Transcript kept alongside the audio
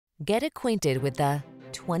Get acquainted with the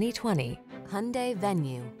 2020 Hyundai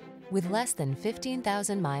Venue. With less than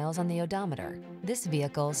 15,000 miles on the odometer, this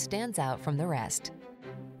vehicle stands out from the rest.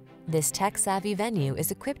 This tech-savvy Venue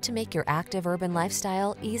is equipped to make your active urban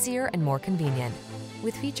lifestyle easier and more convenient.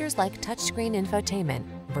 With features like touchscreen infotainment,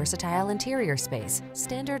 versatile interior space,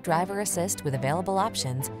 standard driver assist with available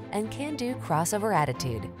options, and can-do crossover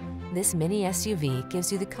attitude, this mini SUV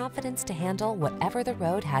gives you the confidence to handle whatever the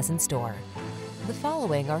road has in store. The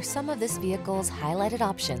following are some of this vehicle's highlighted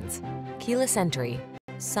options: keyless entry,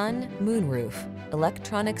 sun, moonroof,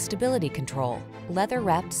 electronic stability control,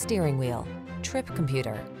 leather-wrapped steering wheel, trip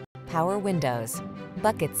computer, power windows,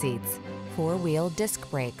 bucket seats, four-wheel disc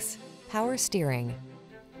brakes, power steering.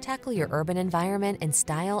 Tackle your urban environment in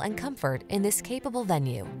style and comfort in this capable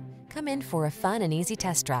Venue. Come in for a fun and easy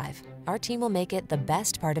test drive. Our team will make it the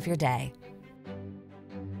best part of your day.